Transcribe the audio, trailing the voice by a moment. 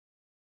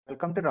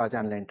Welcome to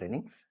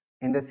rajonlinetrainings.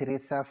 In the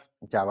series of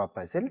Java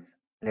puzzles,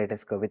 let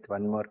us go with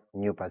one more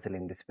new puzzle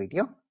in this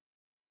video.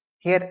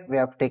 Here we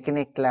have taken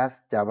a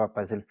class Java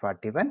puzzle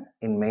 41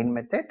 in main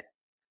method.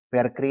 We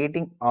are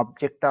creating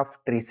object of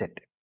treeset.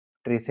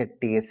 Treeset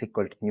ts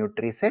equal to new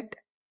treeset,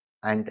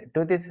 and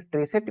to this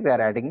treeset we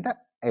are adding the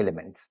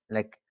elements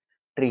like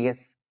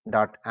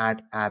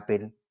ts.add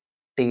apple,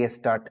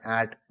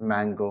 ts.add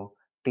mango,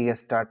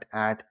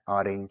 ts.add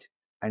orange,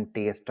 and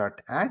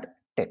ts.add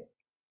 10.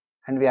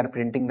 And we are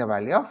printing the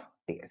value of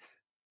ts.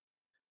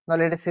 Now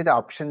let us see the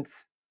options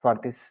for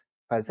this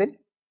puzzle.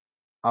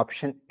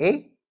 Option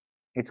A,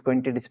 it's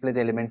going to display the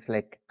elements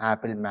like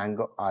apple,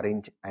 mango,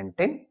 orange, and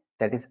 10,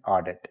 that is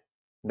ordered.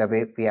 The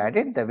way we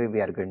added, the way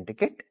we are going to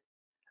get.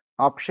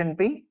 Option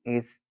B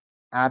is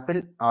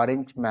apple,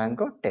 orange,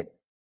 mango, 10.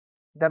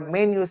 The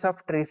main use of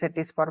TreeSet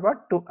is for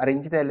what? To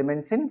arrange the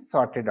elements in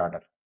sorted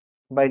order.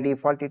 By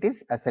default, it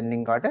is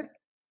ascending order.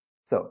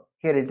 So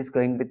here it is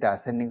going with the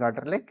ascending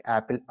order like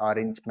apple,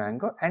 orange,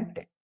 mango, and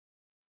 10.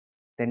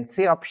 Then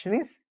C option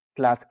is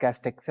class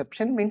cast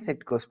exception, means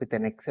it goes with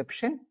an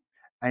exception,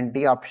 and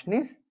D option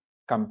is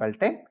compile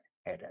time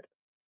error.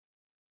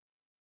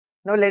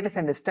 Now let us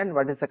understand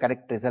what is the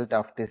correct result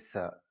of this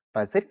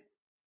puzzle.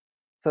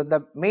 So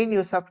the main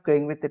use of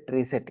going with the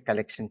TreeSet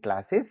collection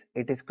class is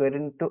it is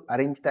going to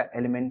arrange the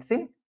elements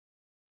in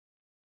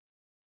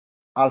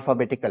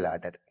alphabetical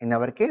order. In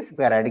our case,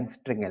 we are adding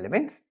string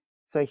elements.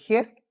 So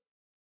here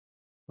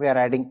we are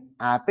adding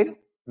apple,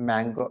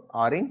 mango,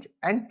 orange,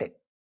 and 10.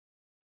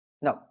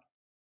 Now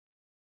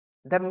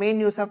the main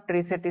use of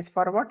TreeSet is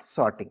for what?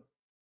 Sorting.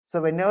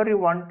 So whenever you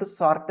want to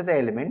sort the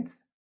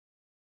elements,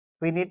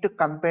 we need to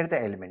compare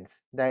the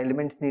elements. The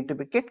elements need to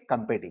be get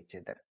compared each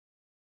other.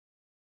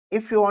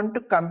 If you want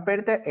to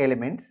compare the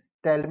elements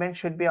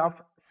should be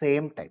of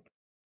same type.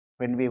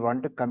 When we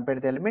want to compare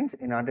the elements,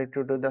 in order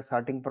to do the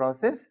sorting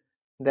process,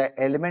 the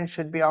element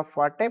should be of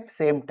what type?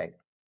 Same type.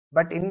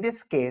 But in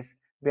this case,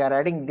 we are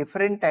adding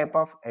different type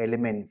of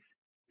elements.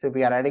 So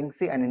we are adding,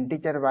 see, an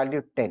integer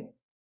value 10.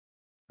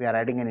 We are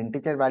adding an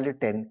integer value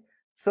 10.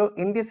 So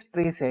in this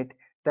tree set,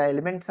 the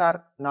elements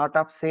are not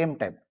of same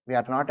type. We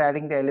are not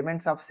adding the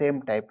elements of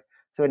same type.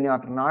 So when you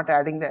are not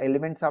adding the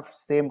elements of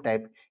same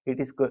type, it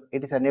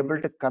is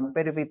unable to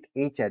compare with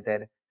each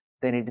other.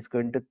 Then it is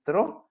going to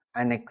throw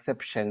an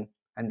exception,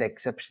 and the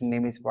exception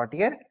name is what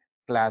here?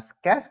 Class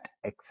cast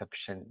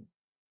exception.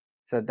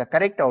 So the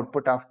correct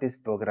output of this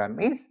program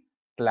is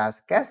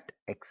class cast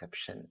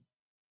exception.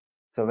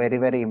 So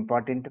very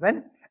important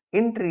one.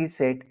 In tree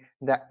set,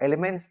 the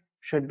elements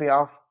should be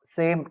of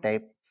same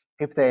type.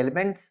 If the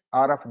elements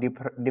are of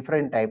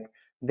different type,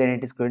 then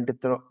it is going to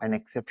throw an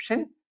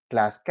exception,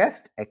 class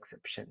cast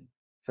exception.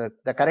 So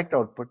the correct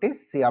output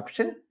is C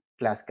option,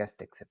 class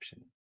cast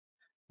exception.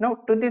 Now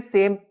to the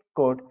same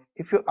code,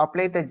 if you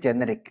apply the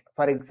generic,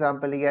 for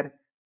example here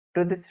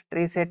to this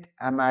tree set,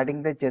 I am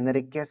adding the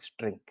generic here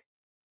string.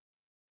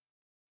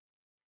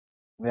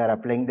 We are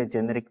applying the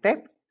generic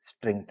type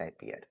string type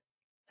here.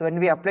 So when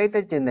we apply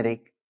the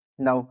generic,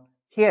 now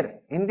here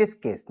in this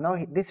case, now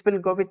this will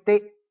go with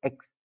the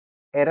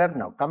error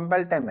now,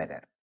 compile time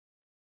error.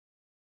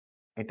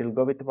 It will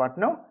go with what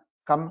now?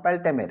 Compile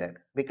time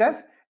error, because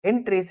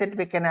in TreeSet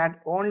we can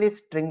add only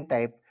string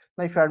type.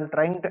 Now if I am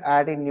trying to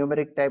add a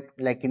numeric type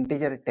like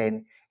integer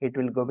 10, it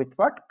will go with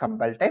what?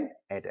 Compile time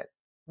error.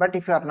 But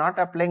if you are not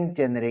applying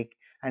generic,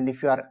 and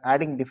if you are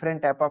adding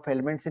different type of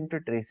elements into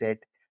TreeSet,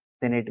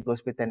 then it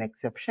goes with an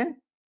exception,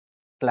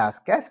 class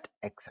cast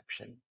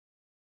exception.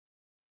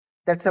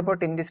 That's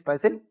about in this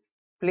puzzle.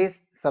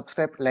 Please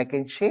subscribe, like,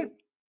 and share.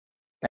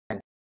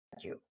 Thank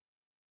you.